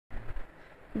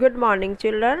Good morning,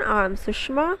 children. I am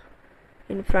Sushma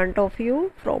in front of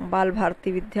you from Bal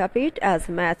Bharati Vidyapeeth as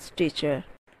maths teacher.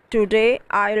 Today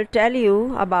I will tell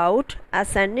you about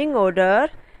ascending order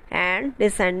and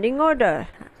descending order.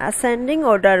 Ascending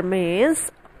order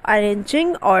means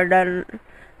arranging order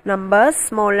numbers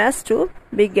smallest to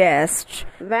biggest.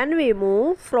 When we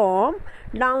move from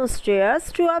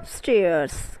downstairs to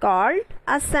upstairs, called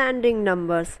ascending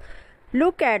numbers.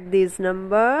 Look at these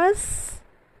numbers.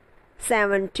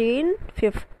 17,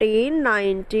 15,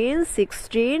 19,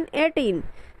 16, 18.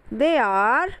 They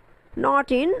are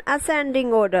not in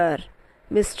ascending order.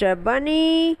 Mr.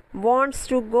 Bunny wants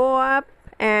to go up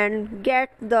and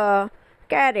get the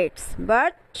carrots,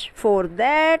 but for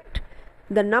that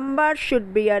the number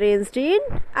should be arranged in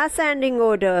ascending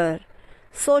order.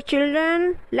 So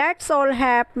children, let's all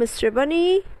help Mr.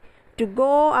 Bunny to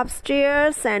go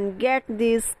upstairs and get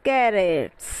these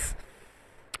carrots.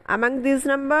 Among these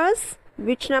numbers,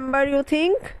 which number you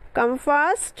think come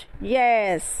first?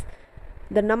 Yes,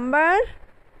 the number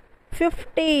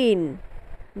 15,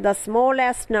 the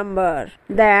smallest number.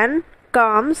 Then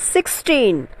comes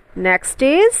 16. Next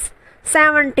is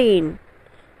 17,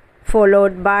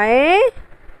 followed by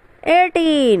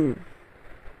 18.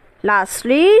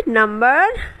 Lastly, number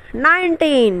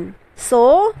 19.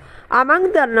 So,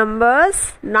 among the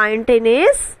numbers, 19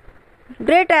 is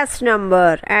greatest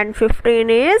number and 15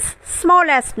 is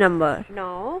smallest number.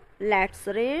 Now let's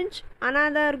arrange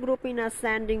another group in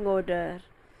ascending order.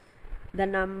 The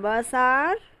numbers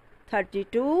are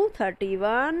 32,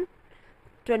 31,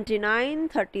 29,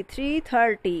 33,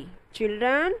 30.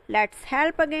 Children, let's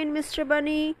help again Mr.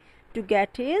 Bunny to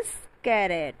get his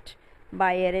carrot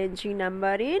by arranging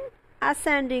number in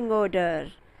ascending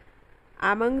order.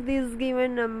 Among these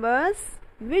given numbers,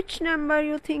 which number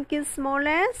you think is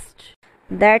smallest?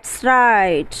 That's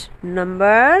right.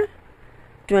 Number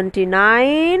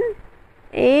 29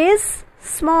 is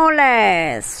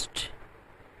smallest.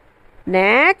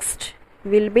 Next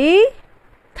will be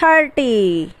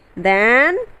 30.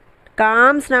 Then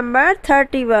comes number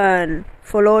 31,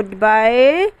 followed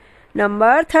by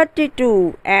number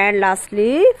 32, and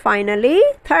lastly, finally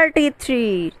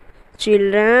 33.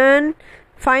 Children,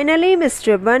 finally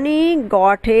Mr. Bunny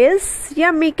got his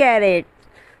yummy carrot.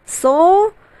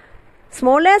 So,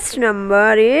 smallest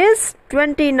number is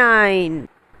 29.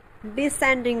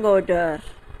 Descending order.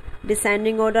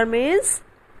 Descending order means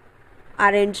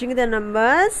arranging the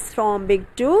numbers from big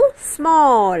to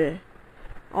small,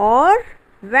 or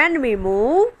when we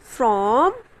move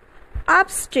from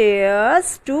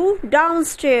upstairs to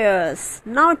downstairs.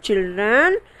 Now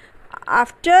children,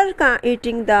 after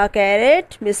eating the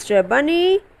carrot, Mr.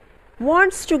 Bunny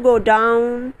wants to go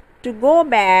down to go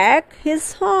back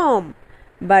his home.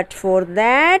 But for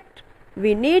that,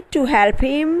 we need to help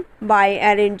him by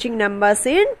arranging numbers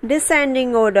in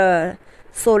descending order.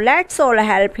 So let's all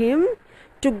help him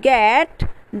to get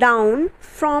down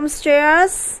from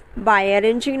stairs by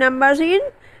arranging numbers in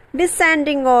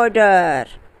descending order.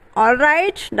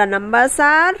 Alright, the numbers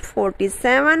are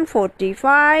 47,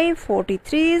 45,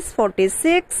 43,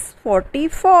 46,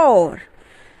 44.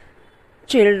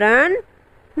 Children,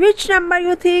 which number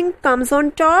you think comes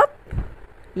on top?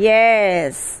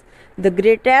 Yes, the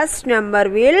greatest number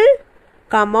will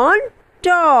come on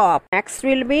top. Next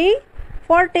will be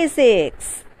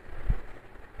 46.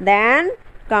 Then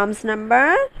comes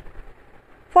number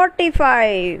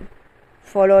 45,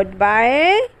 followed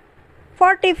by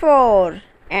 44,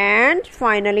 and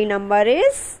finally number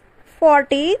is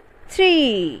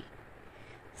 43.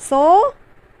 So,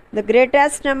 the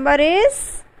greatest number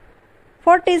is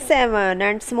 47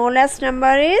 and smallest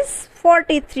number is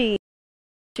 43.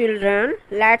 Children,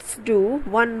 let's do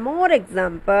one more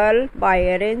example by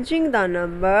arranging the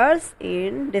numbers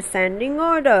in descending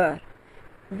order.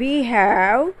 We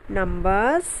have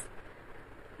numbers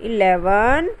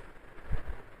 11,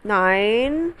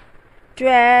 9,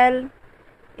 12,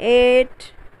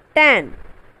 8, 10.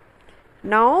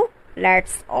 Now,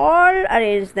 let's all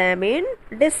arrange them in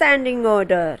descending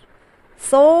order.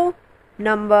 So,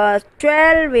 number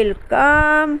 12 will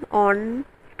come on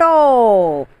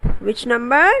top. Which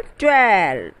number?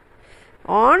 12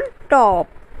 on top.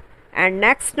 And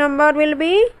next number will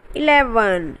be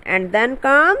 11, and then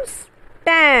comes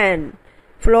 10,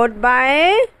 followed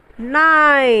by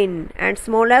 9, and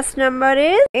smallest number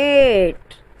is 8.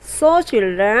 So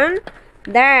children,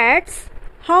 that's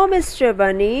how Mr.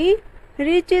 Bunny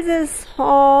reaches his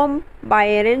home by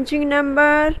arranging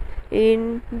number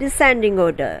in descending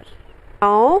order.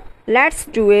 Now let's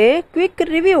do a quick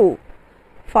review.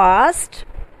 First,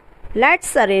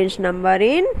 let's arrange number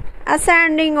in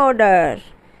ascending order.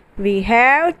 We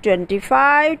have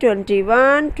 25,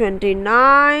 21,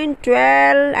 29,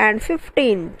 12 and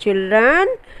 15 children.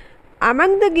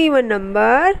 Among the given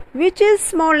number, which is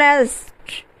smallest?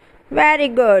 Very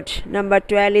good. Number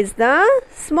 12 is the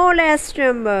smallest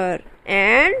number.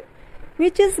 And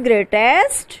which is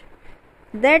greatest?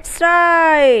 That's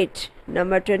right.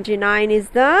 Number 29 is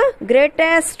the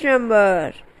greatest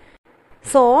number.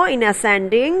 So, in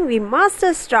ascending, we must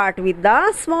start with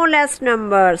the smallest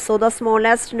number. So, the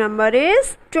smallest number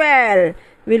is 12.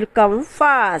 Will come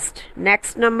first.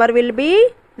 Next number will be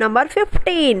number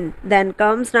 15. Then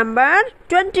comes number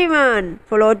 21.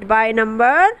 Followed by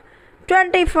number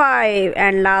 25.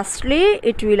 And lastly,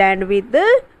 it will end with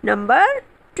the number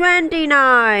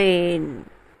 29.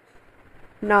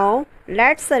 Now,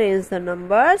 let's arrange the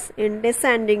numbers in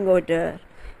descending order.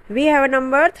 We have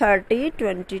number 30,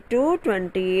 22,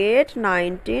 28,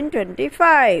 19,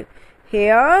 25.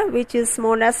 Here, which is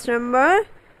smallest number?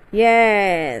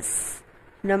 Yes.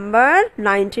 Number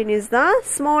 19 is the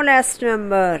smallest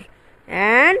number.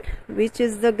 And which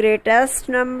is the greatest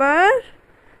number?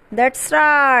 That's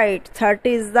right. 30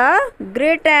 is the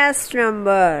greatest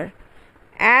number.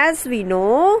 As we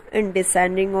know, in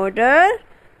descending order,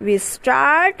 we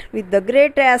start with the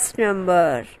greatest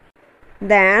number.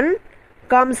 Then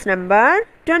comes number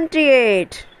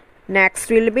 28. Next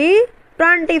will be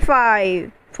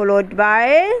 25, followed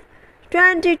by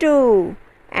 22.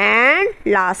 And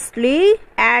lastly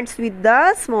ends with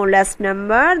the smallest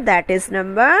number, that is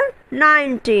number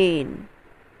 19.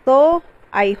 So,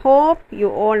 I hope you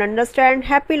all understand.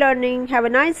 Happy learning. Have a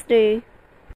nice day.